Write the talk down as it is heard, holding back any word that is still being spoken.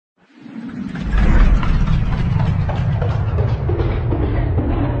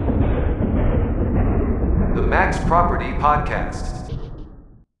Property Podcast.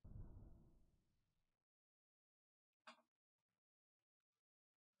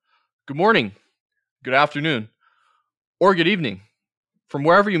 Good morning, good afternoon, or good evening from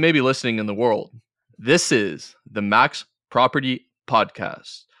wherever you may be listening in the world. This is the Max Property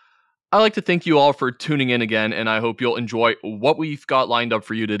Podcast. I'd like to thank you all for tuning in again, and I hope you'll enjoy what we've got lined up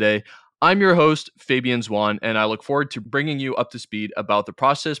for you today. I'm your host, Fabian Zwan, and I look forward to bringing you up to speed about the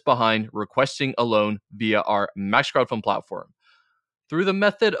process behind requesting a loan via our Max Crowdfund platform. Through the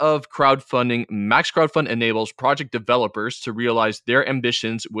method of crowdfunding, Max Crowdfund enables project developers to realize their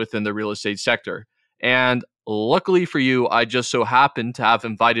ambitions within the real estate sector. And luckily for you, I just so happened to have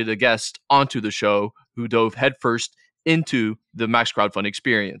invited a guest onto the show who dove headfirst into the Max Crowdfund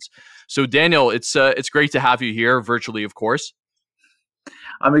experience. So Daniel, it's great to have you here, virtually of course.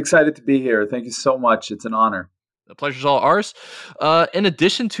 I'm excited to be here. Thank you so much. It's an honor. The pleasure's all ours. In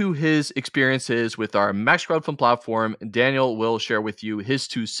addition to his experiences with our Max Crowdfund platform, Daniel will share with you his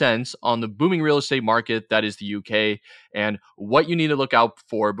 2 cents on the booming real estate market that is the UK and what you need to look out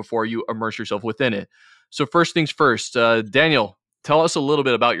for before you immerse yourself within it. So first things first, Daniel, tell us a little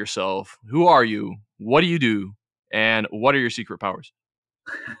bit about yourself. Who are you? What do you do? And what are your secret powers?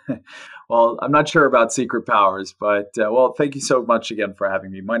 Well, I'm not sure about secret powers, but thank you so much again for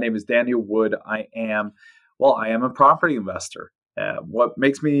having me. My name is Daniel Wood. I am a property investor. What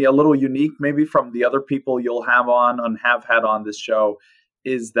makes me a little unique, maybe from the other people you'll have had on this show,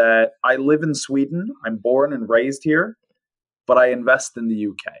 is that I live in Sweden. I'm born and raised here, but I invest in the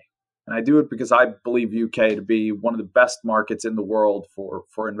UK. And I do it because I believe UK to be one of the best markets in the world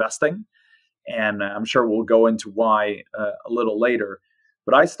for investing. And I'm sure we'll go into why a little later.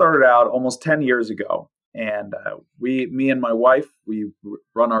 But I started out almost 10 years ago. And me and my wife, we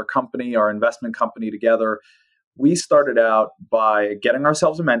run our company, our investment company together. We started out by getting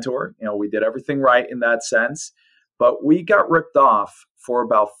ourselves a mentor. We did everything right in that sense, but we got ripped off for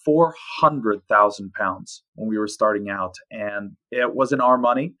about £400,000 when we were starting out. And it wasn't our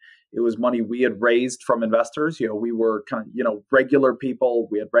money. It was money we had raised from investors. We were kind of, regular people.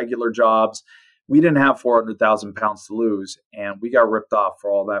 We had regular jobs. We didn't have £400,000 to lose, and we got ripped off for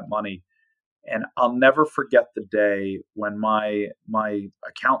all that money. And I'll never forget the day when my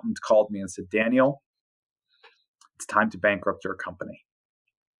accountant called me and said, "Daniel, it's time to bankrupt your company."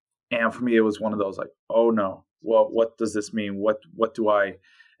 And for me, it was one of those like, "Oh no, well, what does this mean? What do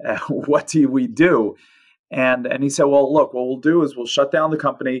we do?" And he said, "Well, look, what we'll do is we'll shut down the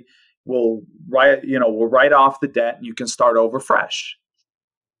company. We'll write off the debt, and you can start over fresh."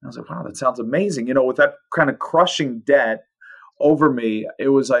 And I was like, "Wow, that sounds amazing." With that kind of crushing debt over me, it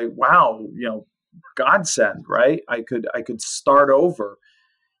was like, wow, godsend, right? I could start over.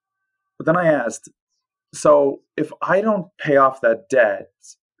 But then I asked, so if I don't pay off that debt,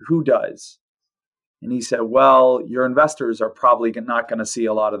 who does? And he said, "Well, your investors are probably not going to see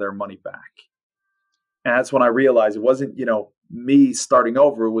a lot of their money back." And that's when I realized it wasn't, me starting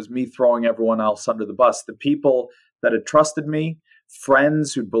over. It was me throwing everyone else under the bus. The people that had trusted me,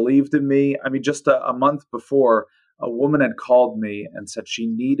 friends who believed in me. I mean, just a month before, a woman had called me and said she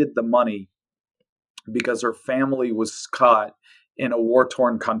needed the money because her family was caught in a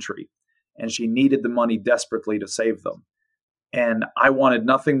war-torn country, and she needed the money desperately to save them. And I wanted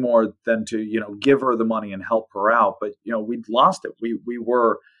nothing more than to, give her the money and help her out. But, we'd lost it. We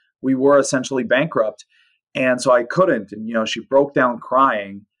were essentially bankrupt. And so I couldn't. And, she broke down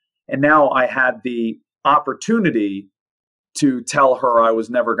crying. And now I had the opportunity to tell her I was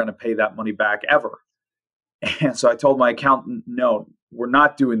never going to pay that money back ever. And so I told my accountant, "No, we're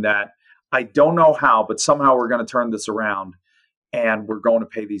not doing that. I don't know how, but somehow we're going to turn this around and we're going to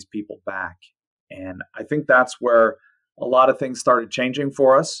pay these people back." And I think that's where a lot of things started changing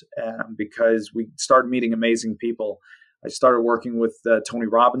for us because we started meeting amazing people. I started working with the Tony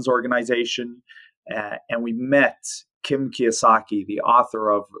Robbins organization, and we met Kim Kiyosaki, the author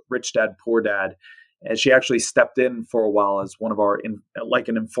of Rich Dad, Poor Dad. And she actually stepped in for a while as one of our, like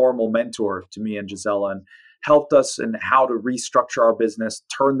an informal mentor to me and Gisela, and helped us in how to restructure our business,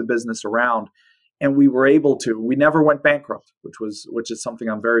 turn the business around. And we were able to. We never went bankrupt, which is something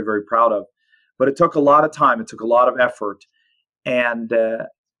I'm very, very proud of. But it took a lot of time. It took a lot of effort. And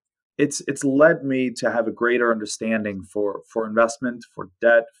it's led me to have a greater understanding for investment, for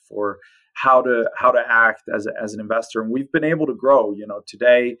debt, for how to act as an investor. And we've been able to grow.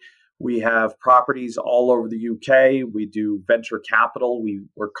 Today, we have properties all over the UK. We do venture capital.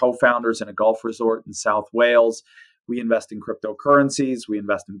 We're co-founders in a golf resort in South Wales. We invest in cryptocurrencies. We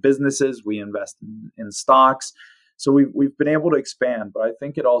invest in businesses. We invest in stocks. So we've been able to expand. But I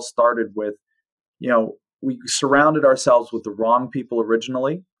think it all started with, we surrounded ourselves with the wrong people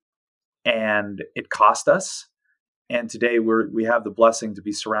originally, and it cost us. And today we have the blessing to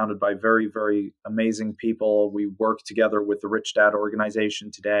be surrounded by very, very amazing people. We work together with the Rich Dad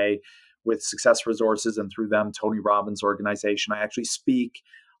organization today, with Success Resources, and through them, Tony Robbins' organization. I actually speak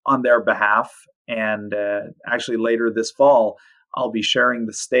on their behalf. And actually later this fall, I'll be sharing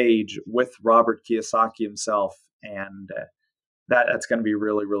the stage with Robert Kiyosaki himself. And that's going to be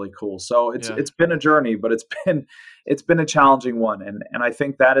really, really cool. So it's been a journey, but it's been a challenging one. And I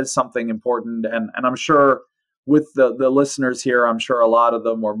think that is something important. And I'm sure with the listeners here, I'm sure a lot of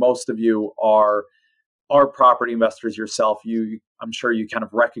them or most of you are property investors yourself. I'm sure you kind of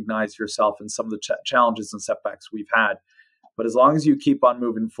recognize yourself in some of the challenges and setbacks we've had. But as long as you keep on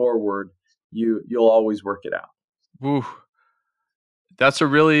moving forward, you'll always work it out. Woo. That's a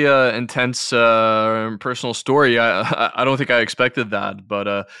really intense personal story. I don't think I expected that,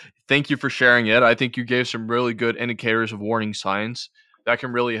 but thank you for sharing it. I think you gave some really good indicators of warning signs that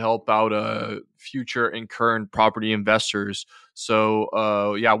can really help out future and current property investors. So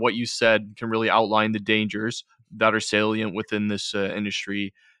what you said can really outline the dangers that are salient within this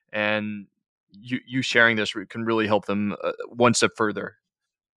industry, and you sharing this can really help them one step further.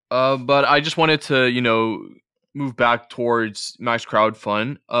 But I just wanted to, move back towards Max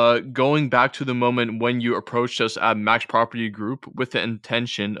Crowdfund. Going back to the moment when you approached us at Max Property Group with the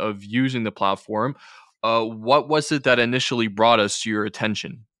intention of using the platform, what was it that initially brought us to your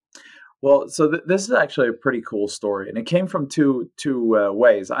attention? Well, so this is actually a pretty cool story, and it came from two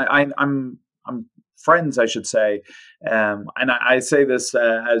ways. I'm friends, I should say, and I say this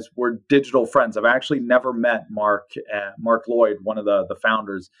as we're digital friends. I've actually never met Mark Lloyd, one of the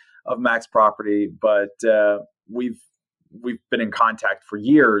founders of Max Property, but we've been in contact for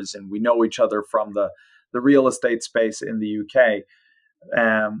years, and we know each other from the real estate space in the UK.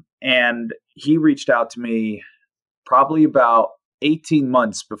 And he reached out to me probably about 18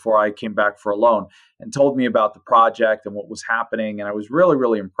 months before I came back for a loan and told me about the project and what was happening. And I was really,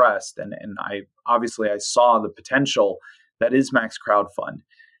 really impressed. And I saw the potential that is Max Crowdfund.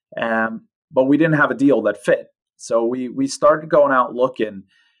 But we didn't have a deal that fit. So we started going out looking,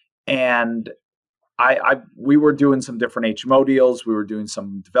 and we were doing some different HMO deals. We were doing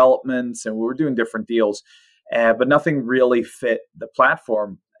some developments, and we were doing different deals, but nothing really fit the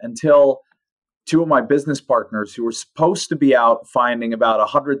platform until two of my business partners, who were supposed to be out finding about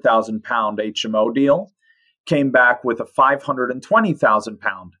 £100,000 HMO deal, came back with a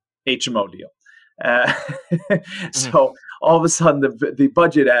 £520,000 HMO deal. So all of a sudden the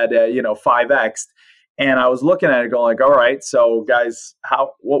budget had 5x, and I was looking at it going like, all right, so guys,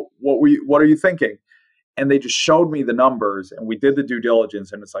 what are you thinking? And they just showed me the numbers, and we did the due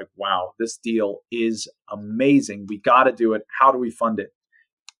diligence, and it's like, wow, this deal is amazing. We got to do it. How do we fund it?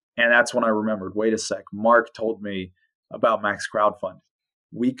 And that's when I remembered, wait a sec, Mark told me about Max Crowdfund.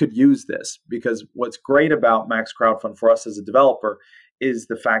 We could use this, because what's great about Max Crowdfund for us as a developer is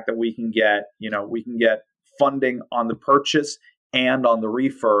the fact that we can get funding on the purchase and on the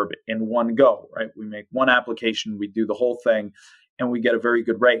refurb in one go, right? We make one application, we do the whole thing, and we get a very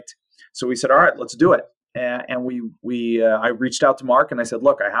good rate. So we said, all right, let's do it. And I reached out to Mark and I said,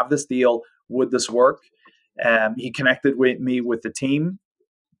 look, I have this deal. Would this work? He connected with me with the team.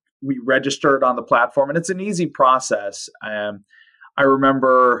 We registered on the platform, and it's an easy process. I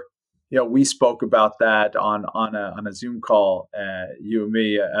remember, we spoke about that on a Zoom call, you and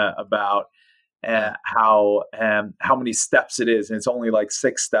me, about how many steps it is, and it's only like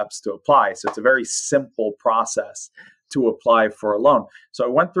 6 steps to apply. So it's a very simple process to apply for a loan. So I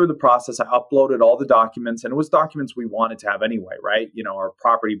went through the process. I uploaded all the documents, and it was documents we wanted to have anyway, right? Our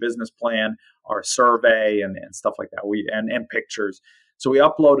property business plan, our survey, and stuff like that. And pictures. So we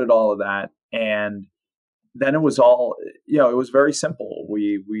uploaded all of that, and then it was all, it was very simple.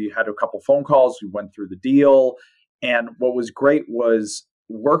 We had a couple phone calls. We went through the deal, and what was great was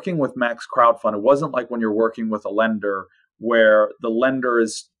working with Max Crowdfund. It wasn't like when you're working with a lender where the lender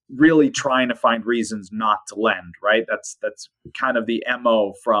is really trying to find reasons not to lend, right? That's kind of the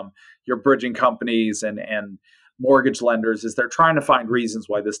MO from your bridging companies and mortgage lenders, is they're trying to find reasons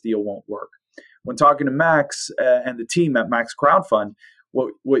why this deal won't work. When talking to Max and the team at Max Crowdfund,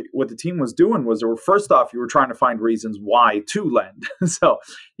 what the team was doing was, first off, you were trying to find reasons why to lend. So,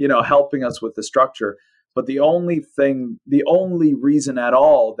 helping us with the structure. But the only reason at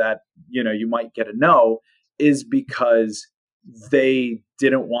all that, you might get a no is because they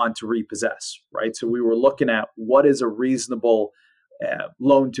didn't want to repossess, right? So we were looking at what is a reasonable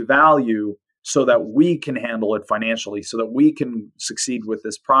loan to value so that we can handle it financially, so that we can succeed with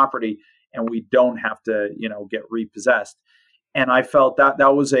this property and we don't have to, get repossessed. And I felt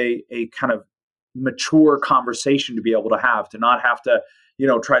that was a kind of mature conversation to be able to have, to not have to,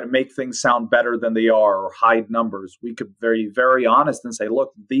 try to make things sound better than they are or hide numbers. We could very, very honest and say,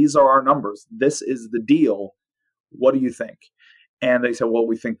 look, these are our numbers. This is the deal. What do you think? And they said, well,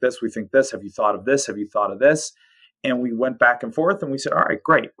 we think this, we think this. Have you thought of this? Have you thought of this? And we went back and forth and we said, all right,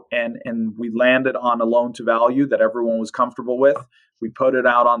 great. And we landed on a loan to value that everyone was comfortable with. We put it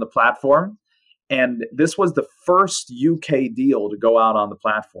out on the platform. And this was the first UK deal to go out on the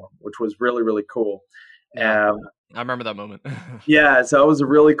platform, which was really, really cool. Yeah, I remember that moment. Yeah, so it was a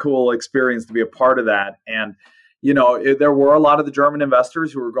really cool experience to be a part of that. And, there were a lot of the German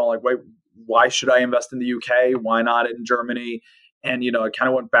investors who were going like, wait, why should I invest in the UK? Why not in Germany? And, it kind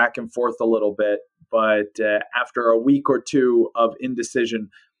of went back and forth a little bit. But after a week or two of indecision,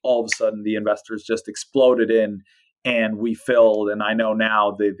 all of a sudden the investors just exploded in and we filled. And I know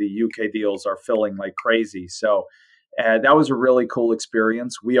now the UK deals are filling like crazy. So that was a really cool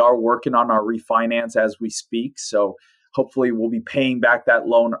experience. We are working on our refinance as we speak. So hopefully we'll be paying back that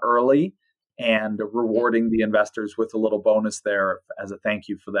loan early and rewarding the investors with a little bonus there as a thank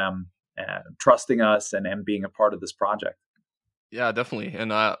you for them trusting us and being a part of this project. Yeah, definitely.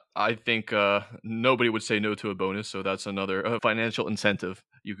 And I think nobody would say no to a bonus. So that's another financial incentive,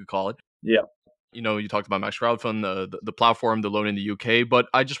 you could call it. Yeah. You talked about Max Crowdfund, the platform, the loan in the UK, but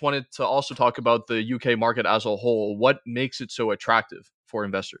I just wanted to also talk about the UK market as a whole. What makes it so attractive for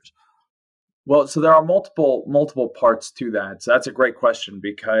investors? Well, so there are multiple parts to that. So that's a great question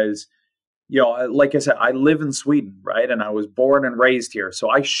because, like I said, I live in Sweden, right? And I was born and raised here. So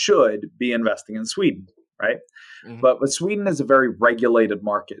I should be investing in Sweden, right? Mm-hmm. But Sweden is a very regulated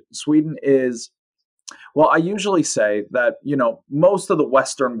market. Sweden is, well, I usually say that, most of the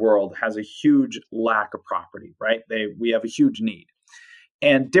Western world has a huge lack of property, right? We have a huge need.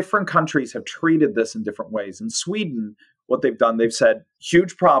 And different countries have treated this in different ways. In Sweden, what they've done, they've said,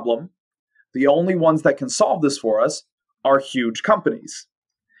 huge problem. The only ones that can solve this for us are huge companies.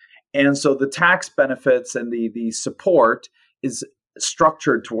 And so the tax benefits and the support is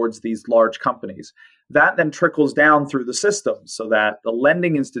structured towards these large companies. That then trickles down through the system so that the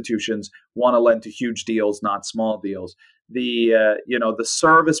lending institutions want to lend to huge deals, not small deals. The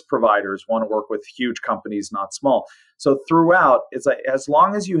service providers want to work with huge companies, not small. So throughout, it's like as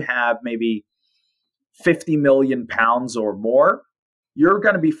long as you have maybe 50 million pounds or more, you're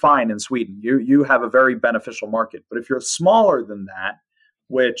going to be fine in Sweden. You have a very beneficial market. But if you're smaller than that,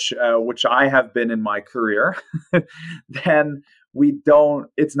 which I have been in my career, then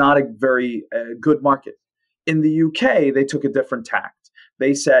it's not a very good market. In the UK, they took a different tact.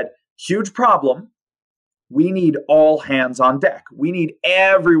 They said, huge problem. We need all hands on deck. We need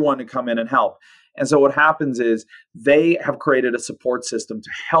everyone to come in and help. And so what happens is they have created a support system to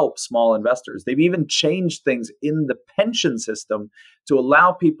help small investors. They've even changed things in the pension system to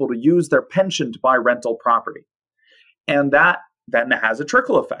allow people to use their pension to buy rental property. And that then has a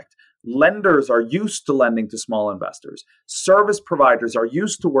trickle effect. Lenders are used to lending to small investors. Service providers are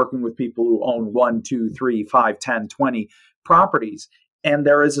used to working with people who own 1, 2, 3, 5, 10, 20 properties. And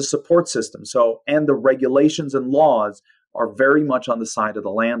there is a support system. And the regulations and laws are very much on the side of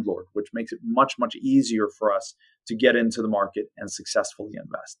the landlord, which makes it much, much easier for us to get into the market and successfully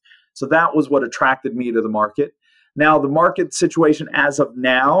invest. So that was what attracted me to the market. Now, the market situation as of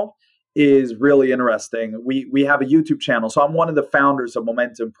now is really interesting. We have a YouTube channel. So I'm one of the founders of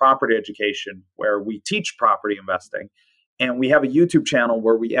Momentum Property Education, where we teach property investing. And we have a YouTube channel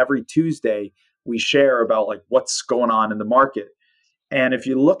where every Tuesday, we share about like what's going on in the market. And if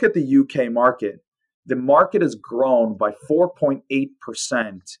you look at the UK market, the market has grown by 4.8%.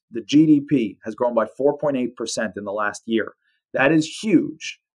 The GDP has grown by 4.8% in the last year. That is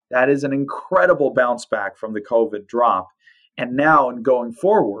huge. That is an incredible bounce back from the COVID drop. And now, and going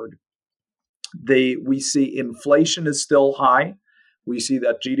forward, we see inflation is still high. We see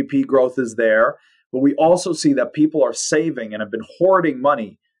that GDP growth is there. But we also see that people are saving and have been hoarding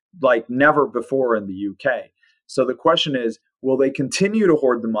money like never before in the UK. So the question is, will they continue to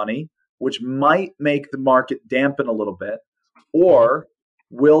hoard the money, which might make the market dampen a little bit, or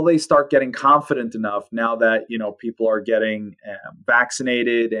will they start getting confident enough now that people are getting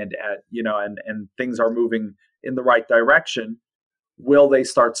vaccinated and things are moving in the right direction? Will they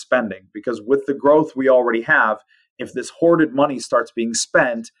start spending? Because with the growth we already have, if this hoarded money starts being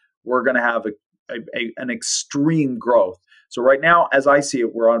spent, we're going to have an extreme growth. So right now, as I see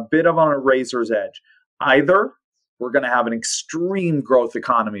it, we're on a razor's edge. Either we're going to have an extreme growth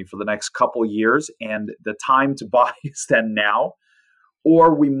economy for the next couple years, and the time to buy is then now,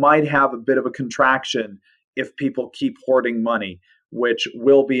 or we might have a bit of a contraction if people keep hoarding money, which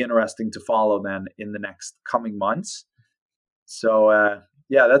will be interesting to follow then in the next coming months. So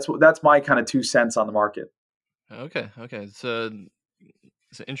that's my kind of 2 cents on the market. Okay. So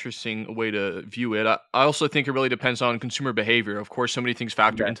It's an interesting way to view it. I also think it really depends on consumer behavior. Of course, so many things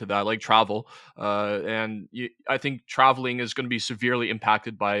factor Okay. into that, like travel. I think traveling is going to be severely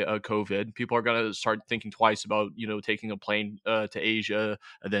impacted by COVID. People are going to start thinking twice about, taking a plane to Asia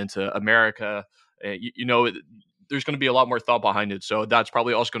and then to America. There's going to be a lot more thought behind it. So that's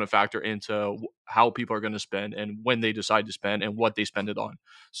probably also going to factor into how people are going to spend and when they decide to spend and what they spend it on.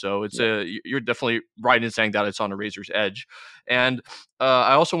 So Yeah. you're definitely right in saying that it's on a razor's edge. And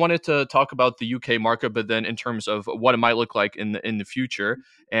I also wanted to talk about the UK market, but then in terms of what it might look like in the future.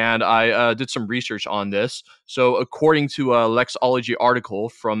 And I did some research on this. So according to a Lexology article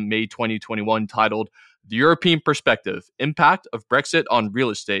from May 2021 titled "The European Perspective: Impact of Brexit on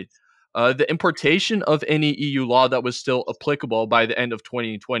Real Estate," the importation of any EU law that was still applicable by the end of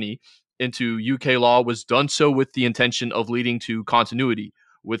 2020 into UK law was done so with the intention of leading to continuity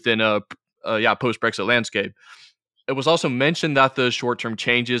within a post-Brexit landscape. It was also mentioned that the short-term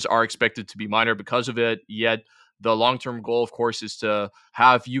changes are expected to be minor because of it, yet the long-term goal, of course, is to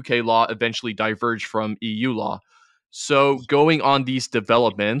have UK law eventually diverge from EU law. So, going on these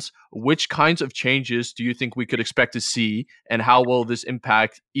developments, which kinds of changes do you think we could expect to see, and how will this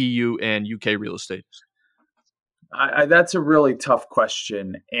impact EU and UK real estate? That's a really tough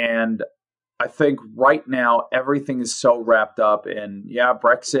question. And I think right now everything is so wrapped up in, yeah,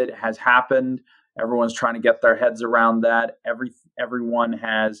 Brexit has happened. Everyone's trying to get their heads around that. Everyone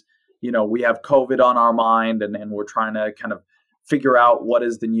has, we have COVID on our mind, and we're trying to kind of figure out what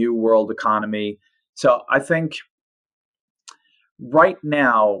is the new world economy. So I think right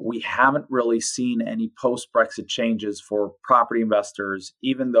now we haven't really seen any post-Brexit changes for property investors,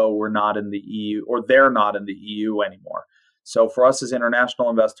 even though we're not in the EU, or they're not in the EU anymore. So for us as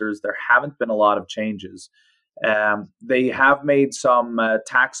international investors, there haven't been a lot of changes. They have made some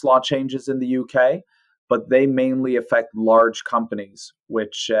tax law changes in the UK, but they mainly affect large companies,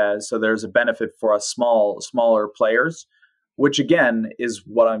 which so there's a benefit for us smaller players, which again is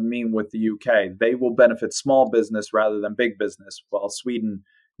what I mean with the UK. They will benefit small business rather than big business, while Sweden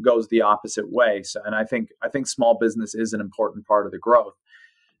goes the opposite way. So, and I think small business is an important part of the growth.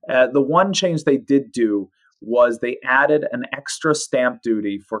 The one change they did do was they added an extra stamp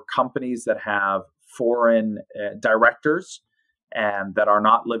duty for companies that have foreign directors and that are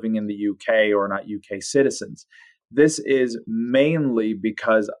not living in the UK or not UK citizens. This is mainly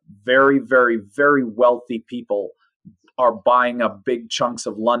because very, very, very wealthy people are buying up big chunks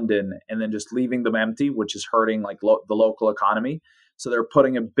of London and then just leaving them empty, which is hurting like the local economy. So they're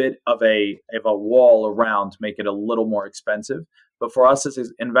putting a bit of a wall around to make it a little more expensive. But for us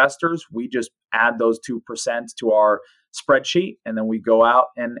as investors, we just add those 2% to our spreadsheet, and then we go out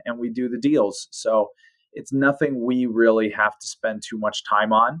and we do the deals. So it's nothing we really have to spend too much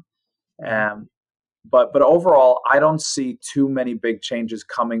time on. But overall, I don't see too many big changes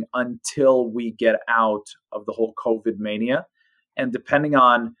coming until we get out of the whole COVID mania. And depending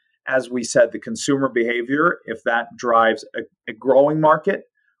on, as we said, the consumer behavior, if that drives a growing market,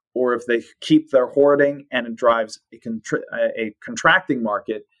 or if they keep their hoarding and it drives a contracting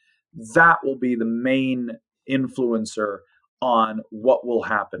market, that will be the main influencer on what will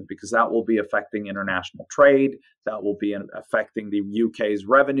happen, because that will be affecting international trade, that will be affecting the UK's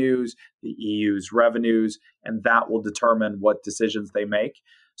revenues, the EU's revenues, and that will determine what decisions they make.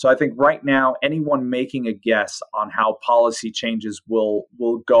 So I think right now, anyone making a guess on how policy changes will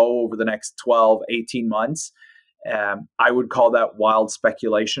go over the next 12, 18 months, I would call that wild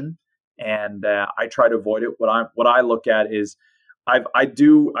speculation. And I try to avoid it. What I look at is I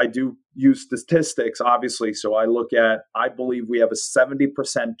do use statistics, obviously. So I believe we have a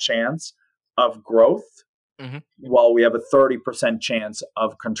 70% chance of growth, while we have a 30% chance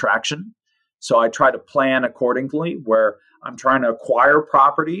of contraction. So I try to plan accordingly, where I'm trying to acquire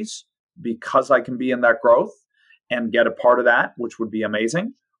properties because I can be in that growth and get a part of that, which would be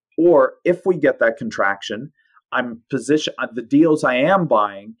amazing. Or if we get that contraction, I'm positioned, the deals I am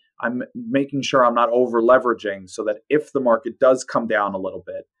buying, I'm making sure I'm not over leveraging, so that if the market does come down a little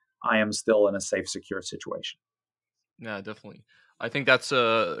bit, I am still in a safe, secure situation. Yeah, definitely. I think that's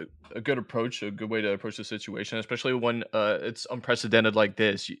a good approach, a good way to approach the situation, especially when it's unprecedented like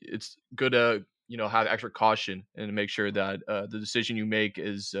this. It's good to have extra caution and make sure that the decision you make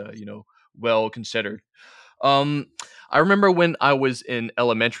is well considered. I remember when I was in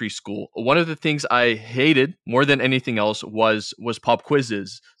elementary school, one of the things I hated more than anything else was pop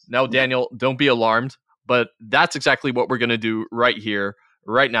quizzes. Now, Daniel, don't be alarmed, but that's exactly what we're going to do right here,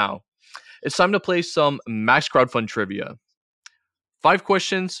 right now. It's time to play some Max Crowdfund trivia. 5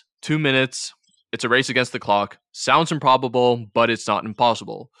 questions, 2 minutes. It's a race against the clock. Sounds improbable, but it's not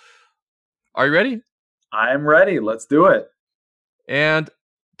impossible. Are you ready? I am ready. Let's do it. And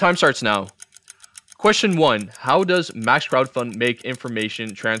Time starts now. Question 1. How does Max Crowdfund make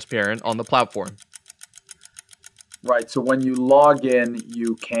information transparent on the platform? Right. So when you log in,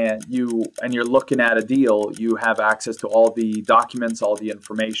 and you're looking at a deal, you have access to all the documents, all the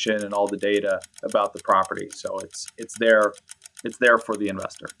information, and all the data about the property. So it's there for the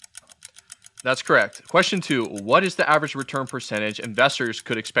investor. That's correct. Question 2. What is the average return percentage investors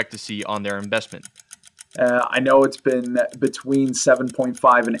could expect to see on their investment? I know it's been between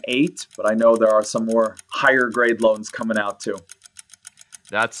 7.5 and 8, but I know there are some more higher grade loans coming out too.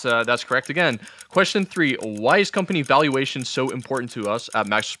 That's correct again. Question 3. Why is company valuation so important to us at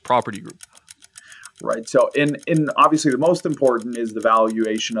Max Property Group? Right. So in obviously the most important is the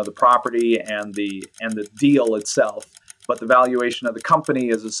valuation of the property and the deal itself. But the valuation of the company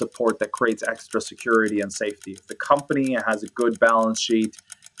is a support that creates extra security and safety. If the company has a good balance sheet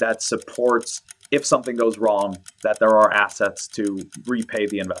that supports, if something goes wrong, that there are assets to repay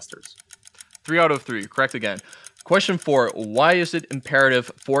the investors. 3 out of 3. Correct again. Question 4. Why is it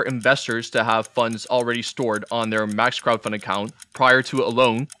imperative for investors to have funds already stored on their Max Crowdfund account prior to a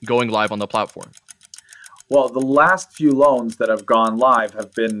loan going live on the platform? Well, the last few loans that have gone live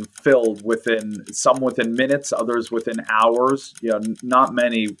have been filled some within minutes, others within hours. Not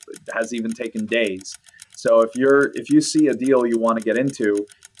many has even taken days. So if you see a deal you want to get into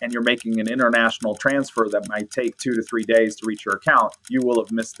and you're making an international transfer that might take 2 to 3 days to reach your account, you will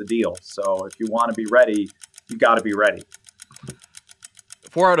have missed the deal. So if you want to be ready, you got to be ready.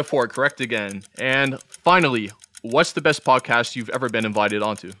 4 out of 4. Correct again. And finally, what's the best podcast you've ever been invited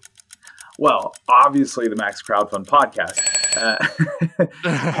onto? Well, obviously the Max Crowdfund podcast. Yeah.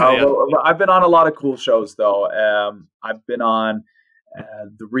 I've been on a lot of cool shows, though. I've been on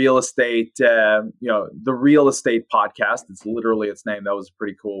the real estate, the real estate podcast. It's literally its name. That was a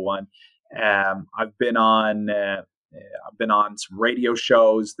pretty cool one. I've been on some radio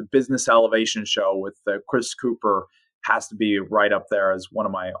shows. The Business Elevation show with Chris Cooper has to be right up there as one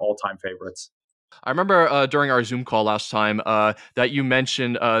of my all-time favorites. I remember during our Zoom call last time that you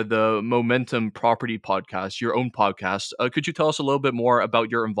mentioned the Momentum Property podcast, your own podcast. Could you tell us a little bit more about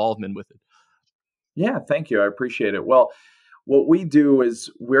your involvement with it? Yeah, thank you. I appreciate it. Well, what we do is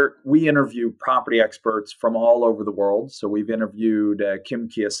we interview property experts from all over the world. So we've interviewed Kim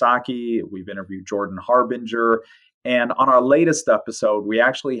Kiyosaki, we've interviewed Jordan Harbinger, and on our latest episode, we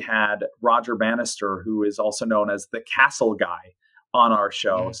actually had Roger Bannister, who is also known as the Castle Guy, on our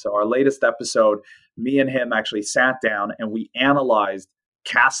show. Mm. So our latest episode, me and him actually sat down and we analyzed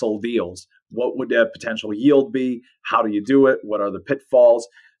castle deals. What would a potential yield be? How do you do it? What are the pitfalls?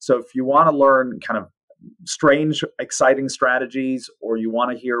 So if you want to learn kind of strange, exciting strategies, or you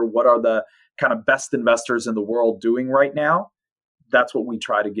want to hear what are the kind of best investors in the world doing right now, that's what we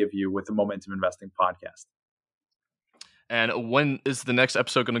try to give you with the Momentum Investing podcast. And when is the next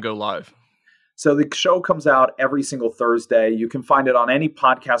episode going to go live? So the show comes out every single Thursday. You can find it on any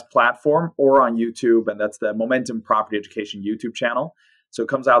podcast platform or on YouTube, and that's the Momentum Property Education YouTube channel. So it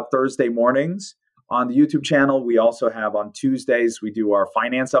comes out Thursday mornings. On the YouTube channel, we also have on Tuesdays, we do our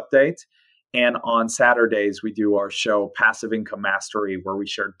finance update. And on Saturdays, we do our show Passive Income Mastery, where we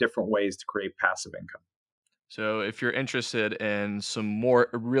share different ways to create passive income. So if you're interested in some more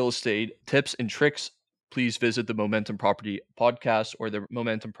real estate tips and tricks, please visit the Momentum Property podcast or the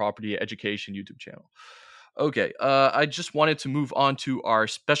Momentum Property Education YouTube channel. Okay, I just wanted to move on to our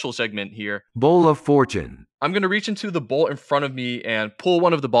special segment here. Bowl of Fortune. I'm going to reach into the bowl in front of me and pull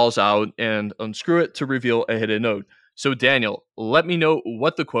one of the balls out and unscrew it to reveal a hidden note. So Daniel, let me know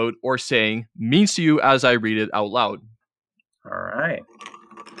what the quote or saying means to you as I read it out loud. All right.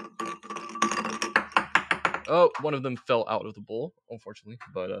 Oh, one of them fell out of the bowl, unfortunately,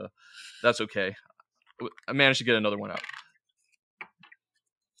 but that's okay. I managed to get another one out.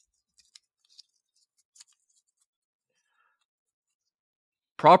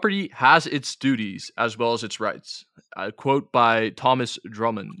 Property has its duties as well as its rights. A quote by Thomas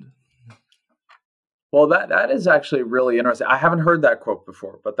Drummond. Well, that is actually really interesting. I haven't heard that quote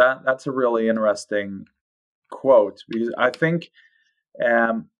before, but that's a really interesting quote because I think,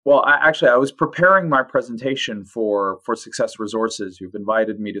 I was preparing my presentation for Success Resources, who've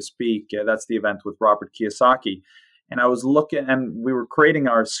invited me to speak. That's the event with Robert Kiyosaki, and I was looking, and we were creating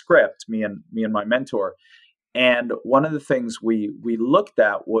our script, me and my mentor. And one of the things we looked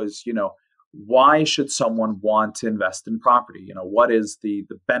at was, why should someone want to invest in property? What is the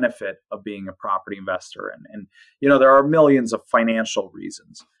benefit of being a property investor? And there are millions of financial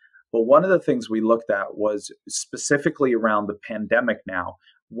reasons. But one of the things we looked at was specifically around the pandemic now,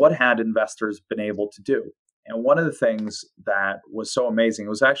 what had investors been able to do? And one of the things that was so amazing, it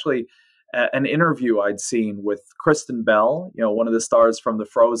was actually an interview I'd seen with Kristen Bell, one of the stars from the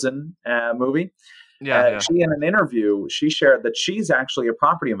Frozen movie. Yeah. She, in an interview, she shared that she's actually a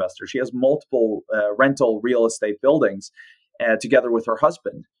property investor. She has multiple rental real estate buildings together with her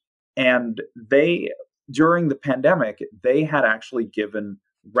husband. And during the pandemic, they had actually given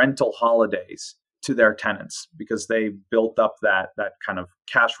rental holidays to their tenants because they built up that kind of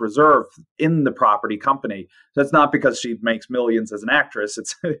cash reserve in the property company. So it's not because she makes millions as an actress.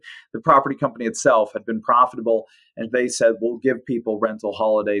 It's the property company itself had been profitable, and they said, we'll give people rental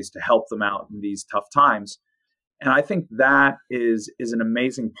holidays to help them out in these tough times. And I think that is an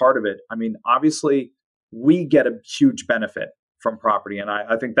amazing part of it. I mean, obviously, we get a huge benefit from property. And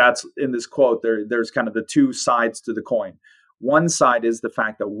I think that's in this quote, there's kind of the two sides to the coin. One side is the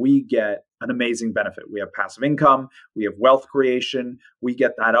fact that we get an amazing benefit. We have passive income, we have wealth creation, we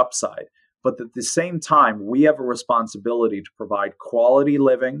get that upside. But at the same time, we have a responsibility to provide quality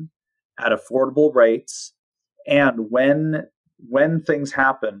living at affordable rates. And when things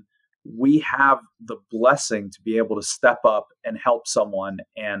happen, we have the blessing to be able to step up and help someone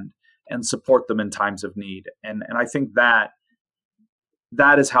and support them in times of need. And I think that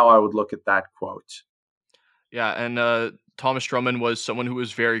is how I would look at that quote. Yeah, and Thomas Drummond was someone who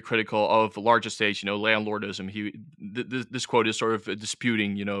was very critical of large estates, landlordism. This quote is sort of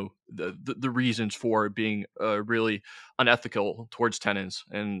disputing, the reasons for being really unethical towards tenants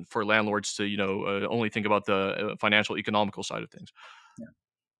and for landlords to, only think about the financial, economical side of things. Yeah.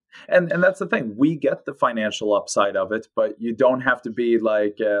 And that's the thing. We get the financial upside of it, but you don't have to be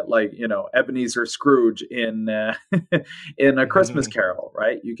like Ebenezer Scrooge in in A Christmas Carol,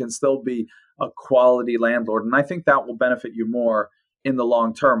 right? You can still be a quality landlord, and I think that will benefit you more in the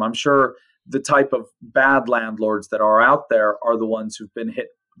long term. I'm sure the type of bad landlords that are out there are the ones who've been hit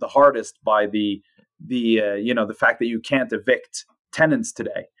the hardest by the fact that you can't evict tenants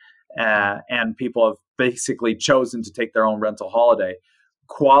today, and people have basically chosen to take their own rental holiday.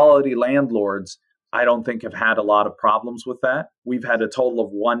 Quality landlords, I don't think, have had a lot of problems with that. We've had a total of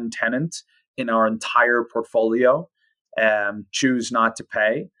one tenant in our entire portfolio choose not to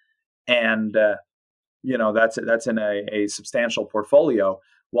pay. And, that's in a substantial portfolio.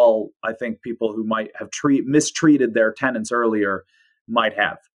 Well, I think people who might have mistreated their tenants earlier might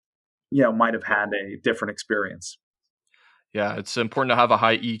have had a different experience. Yeah, it's important to have a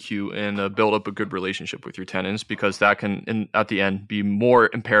high EQ and build up a good relationship with your tenants, because that can, at the end, be more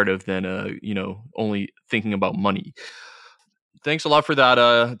imperative than only thinking about money. Thanks a lot for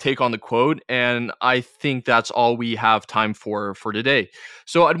that take on the quote, and I think that's all we have time for today.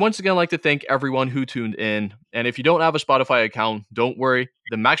 So I'd once again like to thank everyone who tuned in, and if you don't have a Spotify account, don't worry.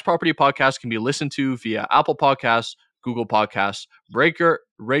 The Max Property Podcast can be listened to via Apple Podcasts, Google Podcasts, Breaker,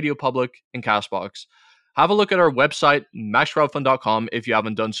 Radio Public, and CastBox. Have a look at our website, maxcrowdfund.com, if you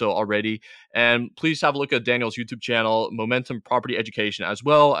haven't done so already. And please have a look at Daniel's YouTube channel, Momentum Property Education, as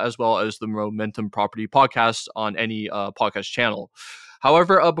well as the Momentum Property Podcast on any podcast channel.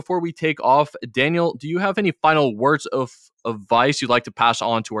 However, before we take off, Daniel, do you have any final words of advice you'd like to pass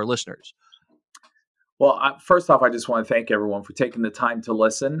on to our listeners? Well, first off, I just want to thank everyone for taking the time to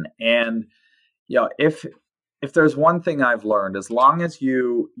listen. And if there's one thing I've learned, as long as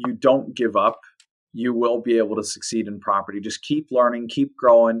you don't give up, you will be able to succeed in property. Just keep learning, keep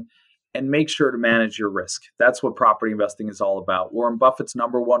growing, and make sure to manage your risk. That's what property investing is all about. Warren Buffett's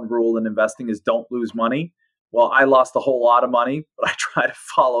number one rule in investing is don't lose money. Well, I lost a whole lot of money, but I try to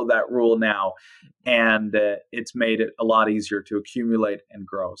follow that rule now. And it's made it a lot easier to accumulate and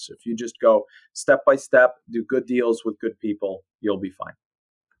grow. So if you just go step by step, do good deals with good people, you'll be fine.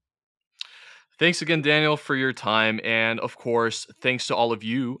 Thanks again, Daniel, for your time. And of course, thanks to all of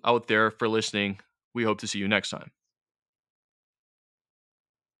you out there for listening. We hope to see you next time.